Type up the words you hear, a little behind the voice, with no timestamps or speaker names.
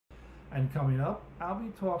And coming up, I'll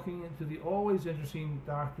be talking to the always interesting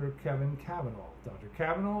Dr. Kevin Cavanaugh. Dr.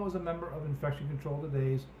 Cavanaugh is a member of Infection Control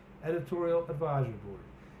Today's editorial advisory board.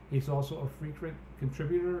 He's also a frequent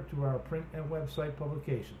contributor to our print and website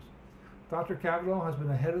publications. Dr. Cavanaugh has been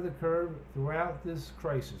ahead of the curve throughout this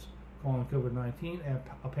crisis, calling COVID-19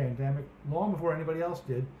 a pandemic long before anybody else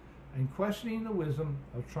did, and questioning the wisdom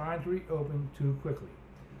of trying to reopen too quickly.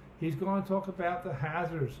 He's going to talk about the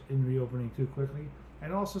hazards in reopening too quickly,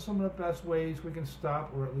 and also some of the best ways we can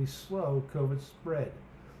stop or at least slow COVID spread.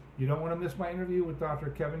 You don't want to miss my interview with Dr.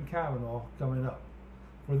 Kevin Cavanaugh coming up.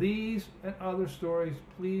 For these and other stories,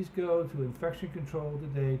 please go to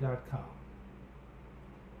infectioncontroltoday.com.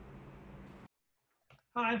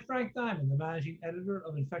 Hi, I'm Frank Diamond, the managing editor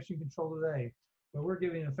of Infection Control Today, where we're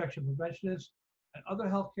giving infection preventionists and other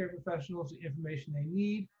healthcare professionals the information they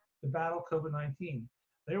need to battle COVID-19.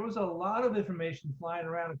 There was a lot of information flying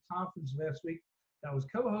around a conference last week that was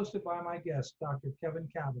co-hosted by my guest, Dr. Kevin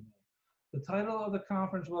Cavanaugh. The title of the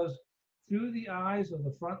conference was Through the Eyes of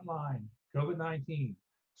the Front Line, COVID-19.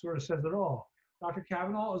 Sort of says it all. Dr.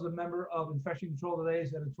 Cavanaugh is a member of Infection Control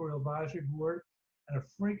Today's editorial advisory board and a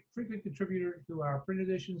frequent contributor to our print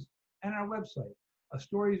editions and our website. A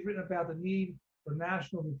story he's written about the need for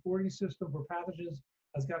national reporting system for pathogens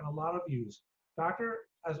has gotten a lot of views. Doctor,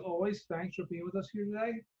 as always, thanks for being with us here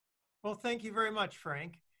today. Well, thank you very much,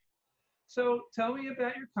 Frank. So tell me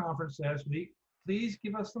about your conference last week. Please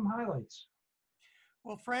give us some highlights.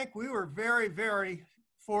 Well, Frank, we were very, very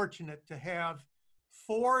fortunate to have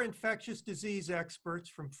 4 infectious disease experts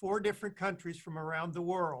from 4 different countries from around the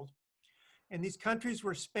world. And these countries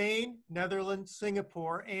were Spain, Netherlands,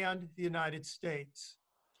 Singapore, and the United States.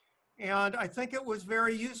 And I think it was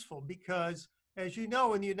very useful because, as you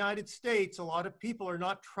know, in the United States, a lot of people are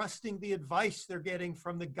not trusting the advice they're getting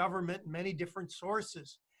from the government and many different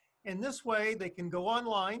sources. And this way, they can go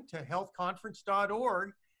online to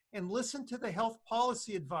healthconference.org and listen to the health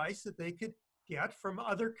policy advice that they could get from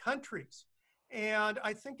other countries. And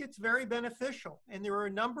I think it's very beneficial. And there are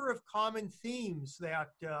a number of common themes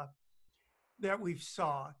that we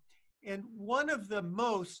saw. And one of the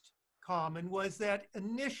most common was that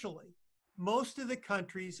initially, most of the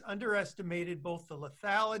countries underestimated both the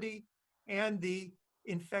lethality and the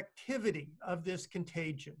infectivity of this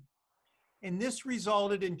contagion. And this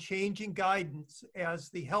resulted in changing guidance as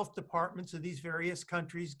the health departments of these various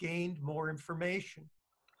countries gained more information.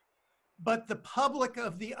 But the public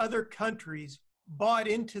of the other countries bought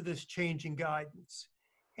into this changing guidance,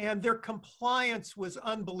 and their compliance was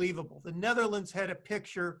unbelievable. The Netherlands had a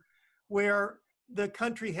picture where the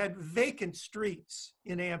country had vacant streets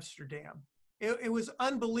in Amsterdam. It was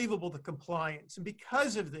unbelievable, the compliance. And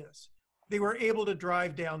because of this, they were able to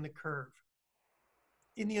drive down the curve.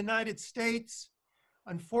 In the United States,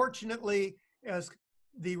 unfortunately, as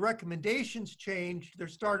the recommendations changed, there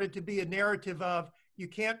started to be a narrative of you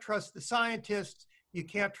can't trust the scientists, you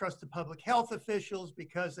can't trust the public health officials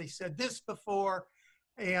because they said this before,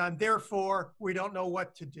 and therefore we don't know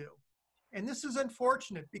what to do. And this is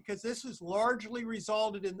unfortunate because this has largely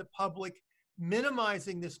resulted in the public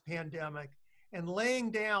minimizing this pandemic and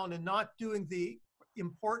laying down and not doing the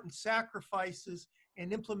important sacrifices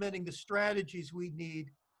and implementing the strategies we need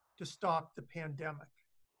to stop the pandemic.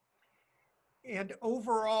 And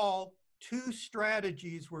overall, 2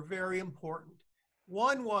 strategies were very important.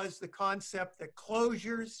 One was the concept that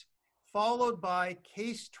closures, followed by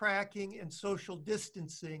case tracking and social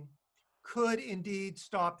distancing, could indeed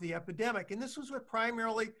stop the epidemic. And this was what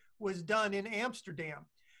primarily was done in Amsterdam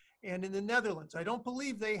and in the Netherlands. I don't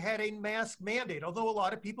believe they had a mask mandate, although a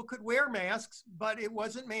lot of people could wear masks, but it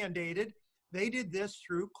wasn't mandated. They did this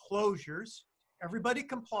through closures. Everybody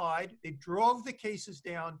complied. They drove the cases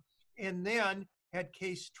down and then had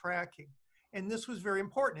case tracking. And this was very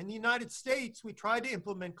important. In the United States, we tried to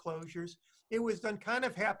implement closures. It was done kind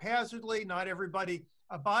of haphazardly. Not everybody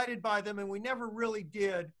abided by them, and we never really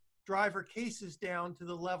did drive our cases down to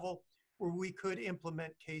the level where we could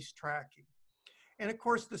implement case tracking. And of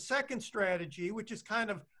course, the second strategy, which is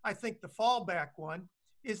kind of, I think, the fallback one,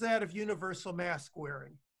 is that of universal mask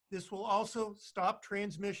wearing. This will also stop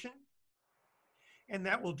transmission, and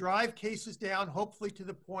that will drive cases down, hopefully to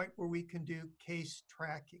the point where we can do case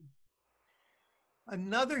tracking.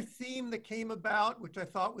 Another theme that came about, which I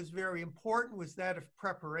thought was very important, was that of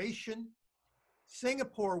preparation.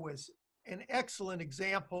 Singapore was an excellent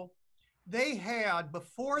example. They had,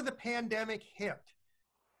 before the pandemic hit,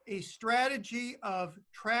 a strategy of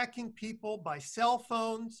tracking people by cell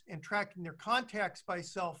phones and tracking their contacts by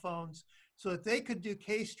cell phones so that they could do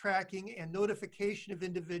case tracking and notification of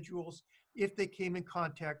individuals if they came in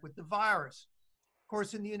contact with the virus. Of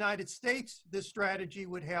course, in the United States, this strategy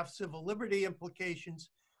would have civil liberty implications,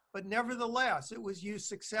 but nevertheless, it was used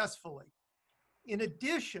successfully. In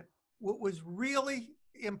addition, what was really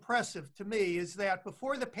impressive to me is that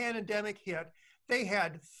before the pandemic hit, they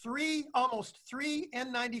had almost three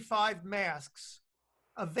N95 masks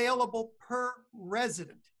available per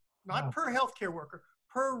resident, not Wow. per healthcare worker,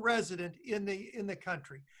 per resident in the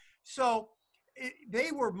country. So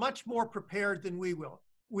they were much more prepared than we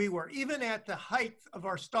were. Even at the height of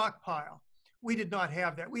our stockpile, we did not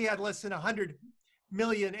have that. We had less than 100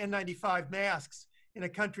 million N95 masks in a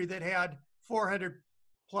country that had 400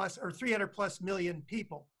 plus or 300 plus million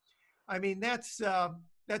people. I mean, that's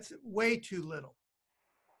way too little.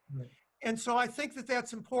 Right. And so I think that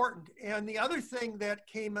that's important. And the other thing that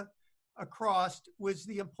came across was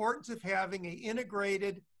the importance of having an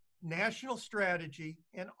integrated national strategy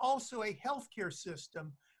and also a healthcare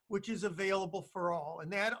system which is available for all.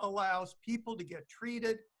 And that allows people to get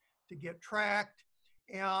treated, to get tracked,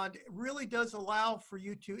 and it really does allow for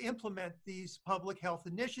you to implement these public health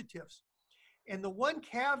initiatives. And the one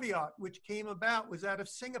caveat which came about was out of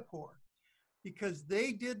Singapore, because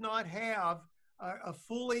they did not have a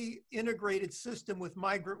fully integrated system with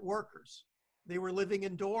migrant workers. They were living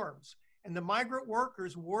in dorms, and the migrant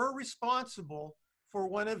workers were responsible for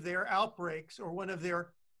one of their outbreaks or one of their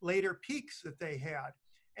later peaks that they had.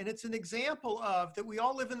 And it's an example of that we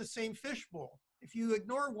all live in the same fishbowl. If you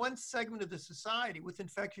ignore one segment of the society with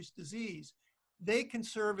infectious disease, they can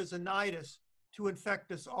serve as a nidus to infect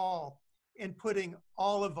us all and putting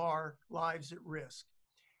all of our lives at risk.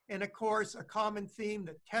 And of course, a common theme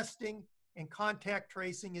that testing and contact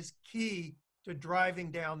tracing is key to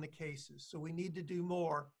driving down the cases. So we need to do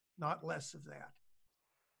more, not less of that.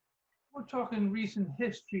 We're talking recent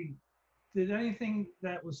history. Did anything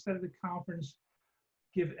that was said at the conference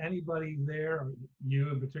give anybody there, or you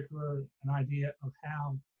in particular, an idea of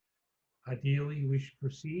how ideally we should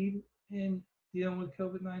proceed in dealing with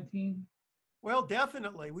COVID-19? Well,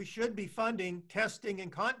 definitely. We should be funding testing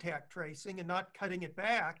and contact tracing and not cutting it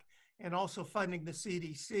back, and also funding the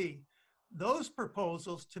CDC. Those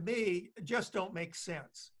proposals, to me, just don't make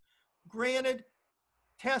sense. Granted,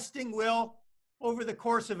 testing will, over the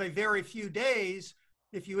course of a very few days,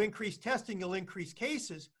 if you increase testing, you'll increase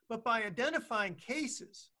cases. But by identifying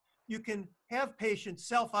cases, you can have patients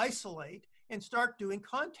self-isolate and start doing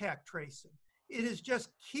contact tracing. It is just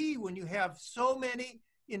key when you have so many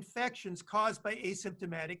infections caused by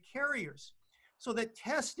asymptomatic carriers. So that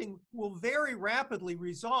testing will very rapidly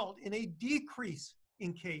result in a decrease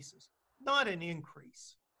in cases, not an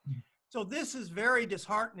increase. So this is very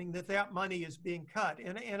disheartening that that money is being cut.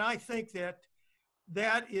 And I think that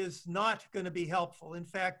that is not going to be helpful. In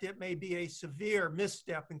fact, it may be a severe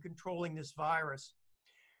misstep in controlling this virus.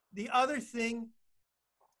 The other thing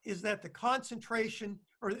is that the concentration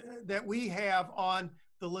or that we have on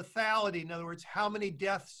the lethality, in other words, how many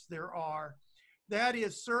deaths there are, that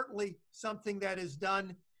is certainly something that is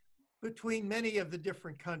done between many of the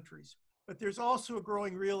different countries. But there's also a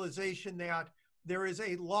growing realization that there is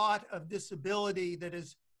a lot of disability that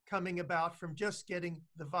is coming about from just getting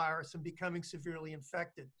the virus and becoming severely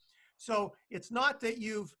infected. So it's not that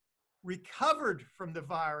you've recovered from the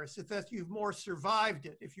virus, it's that you've more survived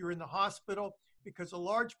it if you're in the hospital, because a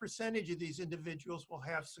large percentage of these individuals will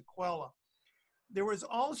have sequelae. There was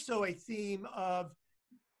also a theme of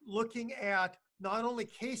looking at not only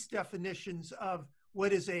case definitions of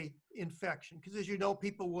what is a infection, because as you know,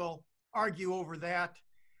 people will argue over that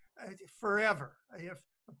forever. If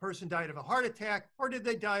a person died of a heart attack, or did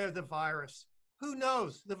they die of the virus? Who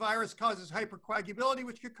knows? The virus causes hypercoagulability,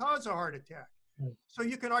 which could cause a heart attack. Right. So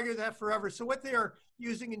you can argue that forever. So what they are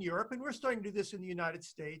using in Europe, and we're starting to do this in the United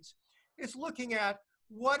States, is looking at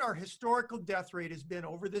what our historical death rate has been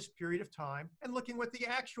over this period of time and looking what the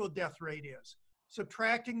actual death rate is,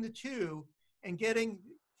 subtracting the two and getting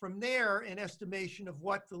from there an estimation of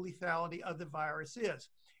what the lethality of the virus is.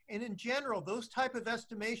 And in general, those type of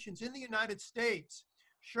estimations in the United States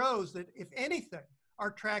shows that, if anything,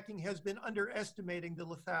 our tracking has been underestimating the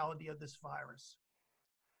lethality of this virus.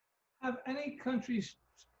 Have any countries,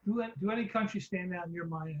 do any countries stand out in your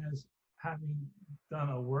mind as having done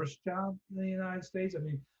a worse job than the United States? I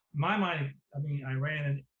mean, in my mind,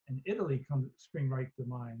 Iran and Italy spring right to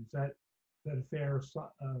mind. Is that a fair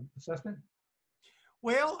assessment?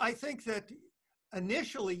 Well, I think that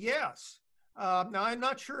initially, yes. Now, I'm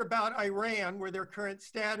not sure about Iran, where their current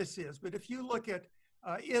status is, but if you look at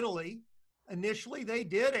Italy, initially they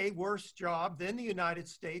did a worse job than the United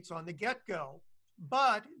States on the get-go,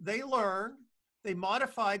 but they learned, they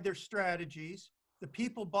modified their strategies, the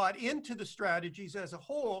people bought into the strategies as a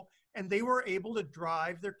whole, and they were able to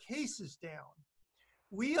drive their cases down.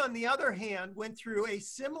 We, on the other hand, went through a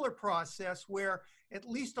similar process where, at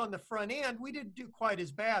least on the front end, we didn't do quite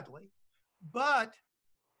as badly. But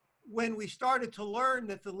when we started to learn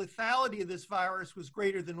that the lethality of this virus was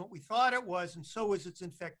greater than what we thought it was, and so was its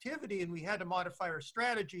infectivity, and we had to modify our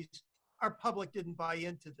strategies, our public didn't buy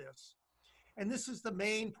into this. And this is the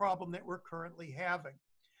main problem that we're currently having.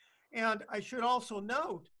 And I should also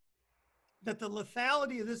note that the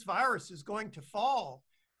lethality of this virus is going to fall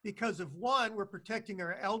because of, one, we're protecting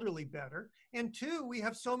our elderly better, and two, we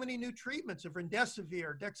have so many new treatments of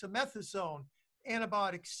remdesivir, dexamethasone,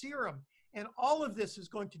 antibiotic serum, and all of this is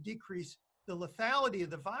going to decrease the lethality of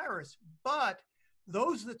the virus. But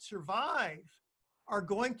those that survive are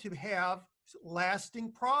going to have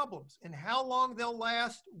lasting problems, and how long they'll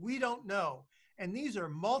last, we don't know. And these are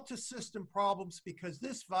multi-system problems because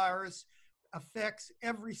this virus affects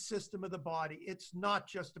every system of the body. It's not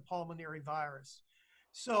just a pulmonary virus.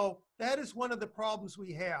 So that is one of the problems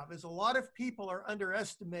we have, is a lot of people are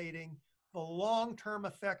underestimating the long-term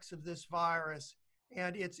effects of this virus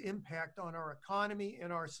and its impact on our economy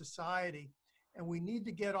and our society. And we need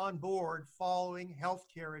to get on board following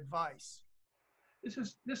healthcare advice. This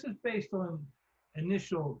is based on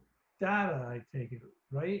initial data, I take it,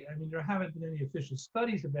 right? I mean, there haven't been any official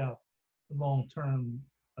studies about the long-term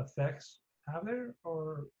effects, have there?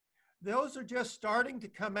 Or those are just starting to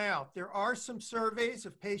come out. There are some surveys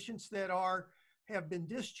of patients that have been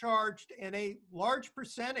discharged, and a large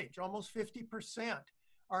percentage, almost 50%,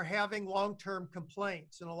 are having long-term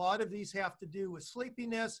complaints. And a lot of these have to do with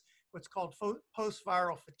sleepiness, what's called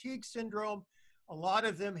post-viral fatigue syndrome. A lot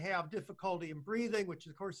of them have difficulty in breathing, which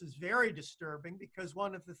of course is very disturbing because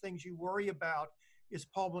one of the things you worry about is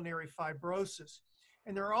pulmonary fibrosis.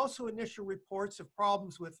 And there are also initial reports of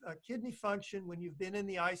problems with kidney function when you've been in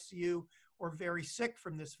the ICU or very sick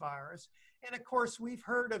from this virus. And of course, we've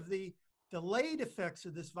heard of the delayed effects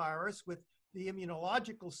of this virus with the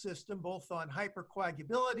immunological system, both on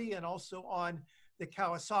hypercoagulability and also on the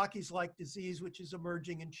Kawasaki's-like disease, which is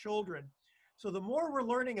emerging in children. So the more we're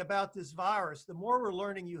learning about this virus, the more we're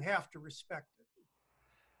learning you have to respect it.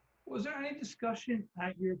 was there any discussion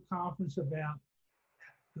at your conference about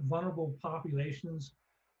the vulnerable populations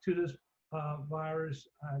to this virus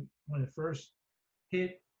when it first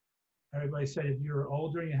hit? Everybody said if you were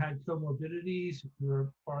older and you had comorbidities, you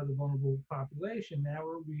were part of the vulnerable population. Now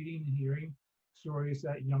we're reading and hearing stories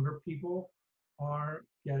that younger people are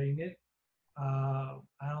getting it. I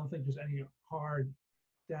don't think there's any hard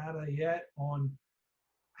data yet on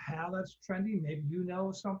how that's trending. Maybe you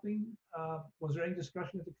know something. Was there any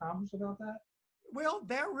discussion at the conference about that? Well,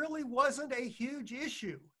 that really wasn't a huge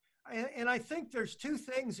issue. And I think there's two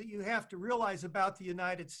things that you have to realize about the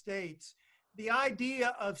United States. The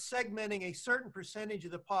idea of segmenting a certain percentage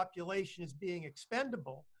of the population as being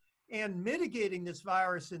expendable and mitigating this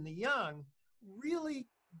virus in the young really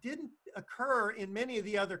didn't occur in many of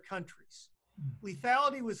the other countries.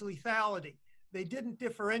 Lethality was lethality. They didn't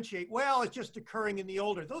differentiate, well, it's just occurring in the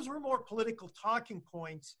older. Those were more political talking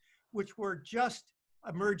points, which were just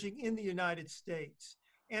emerging in the United States.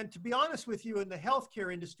 And to be honest with you, in the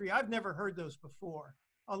healthcare industry, I've never heard those before.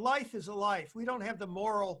 A life is a life. We don't have the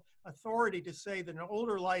moral authority to say that an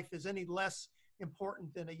older life is any less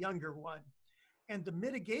important than a younger one. And the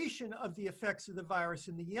mitigation of the effects of the virus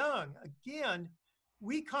in the young, again,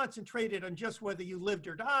 we concentrated on just whether you lived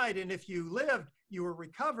or died, and if you lived, you were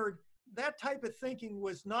recovered. That type of thinking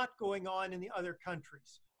was not going on in the other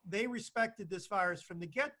countries. They respected this virus from the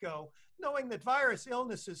get-go, knowing that virus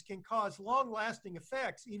illnesses can cause long-lasting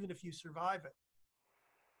effects even if you survive it.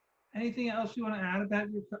 Anything else you want to add about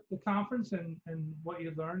the conference and what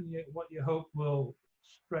you learned, what you hope will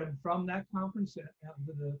spread from that conference out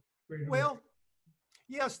into the greater world? Well,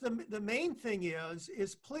 yes, the main thing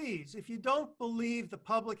is please, if you don't believe the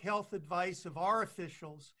public health advice of our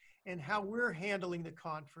officials and how we're handling the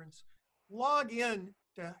conference, log in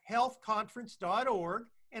to healthconference.org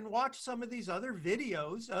and watch some of these other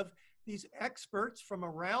videos of these experts from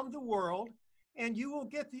around the world, and you will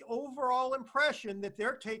get the overall impression that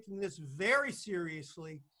they're taking this very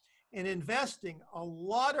seriously and investing a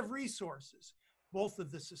lot of resources, both of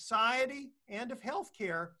the society and of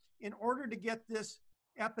healthcare, in order to get this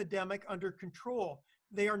epidemic under control.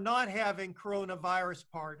 They are not having coronavirus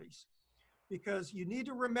parties, because you need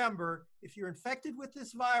to remember, if you're infected with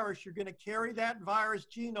this virus, you're going to carry that virus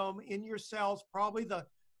genome in your cells probably the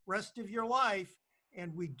rest of your life,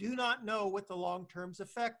 and we do not know what the long-term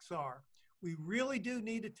effects are. We really do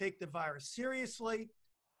need to take the virus seriously.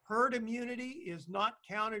 Herd immunity is not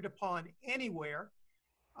counted upon anywhere.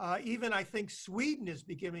 Even I think Sweden is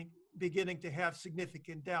beginning to have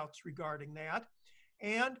significant doubts regarding that.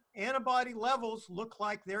 And antibody levels look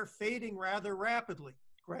like they're fading rather rapidly.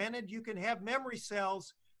 Granted, you can have memory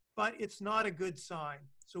cells, but it's not a good sign.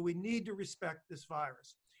 So we need to respect this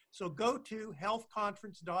virus. So go to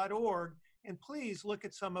healthconference.org and please look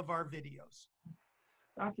at some of our videos.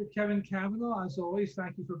 Dr. Kevin Cavanaugh, as always,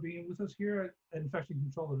 thank you for being with us here at Infection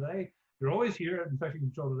Control Today. You're always here at Infection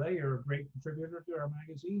Control Today. You're a great contributor to our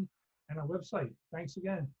magazine and our website. Thanks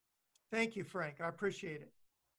again. Thank you, Frank. I appreciate it.